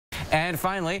And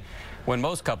finally, when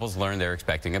most couples learn they're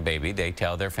expecting a baby, they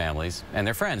tell their families and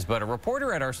their friends. But a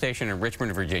reporter at our station in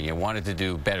Richmond, Virginia wanted to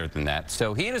do better than that.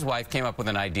 So he and his wife came up with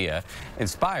an idea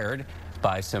inspired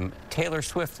by some Taylor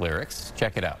Swift lyrics.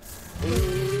 Check it out.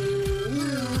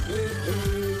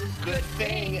 Good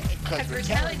thing, because we're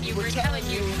telling you,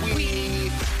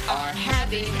 we are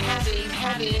having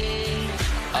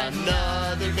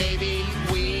another baby.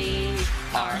 We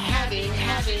are having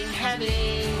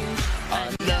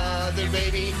another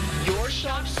baby. You're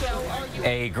shocked, so are you.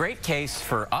 A great case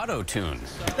for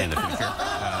auto-tunes in the future.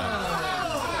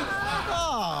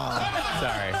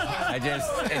 Sorry, it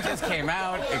just came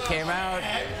out. It came out.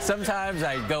 Sometimes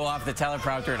I go off the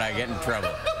teleprompter and I get in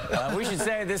trouble. We should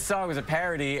say this song was a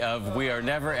parody of "We Are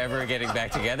Never Ever Getting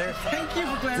Back Together." Thank you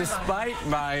for clarifying. Despite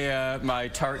my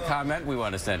tart comment, we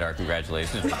want to send our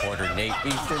congratulations to reporter Nate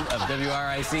Easton of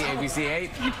WRIC ABC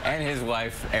 8 and his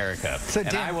wife Erica. So,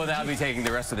 Dan, I will now be taking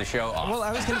the rest of the show off. Well,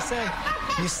 I was going to say,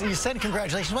 you said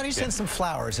congratulations. Why don't you send some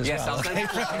flowers as well? Yes, I'll send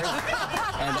flowers.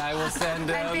 And I will send...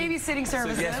 and babysitting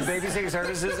services. Yes, babysitting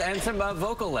services and some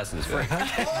vocal lessons for you.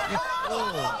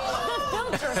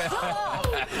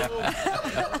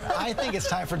 I think it's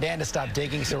time for Dan to stop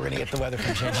digging, so we're going to get the weather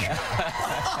from Ginger.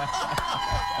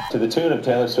 To the tune of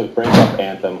Taylor Swift's breakup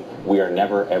anthem, "We Are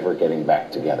Never Ever Getting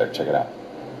Back Together." Check it out.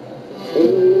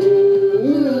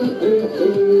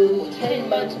 10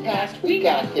 months past, we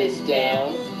got this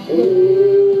down.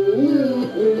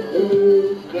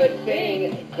 Good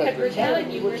thing, because we're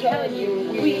telling you,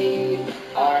 we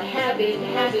are having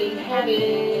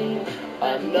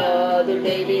another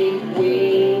baby.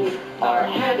 We are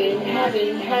having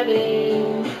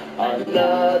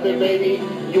another baby.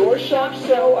 You're shocked,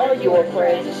 so are your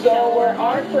friends, so are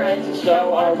our friends,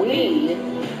 so are we.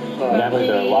 Natalie,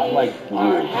 they're a lot like you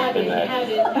in that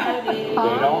they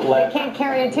don't let... They can't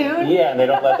carry a tune? Yeah, and they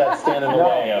don't let that stand in the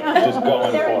way of just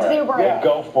going They're for exuberant. it. Yeah,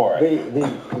 go for it. The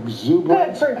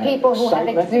exuberance. Good for people who have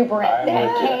exuberance and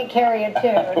can't carry a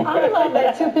tune. I love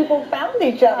that two people found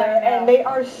each other and they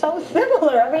are so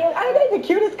similar. I mean, aren't they the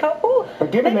cutest couple?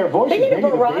 But given their voices, they need a maybe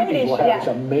the variety baby will show. have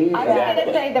this amazing... I was going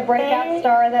to say the breakout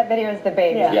star in that video is the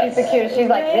baby. Yeah. She's the cutest. She's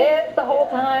like this the whole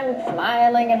time,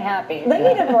 smiling and happy. They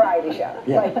need a variety show.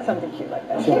 Yeah. Like something cute like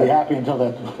that. She'll be happy until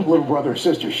that little brother or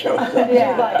sister shows up.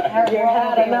 Yeah. She's like, you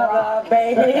had another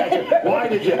baby. Why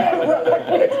did you have another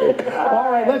baby? All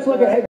right, let's look ahead.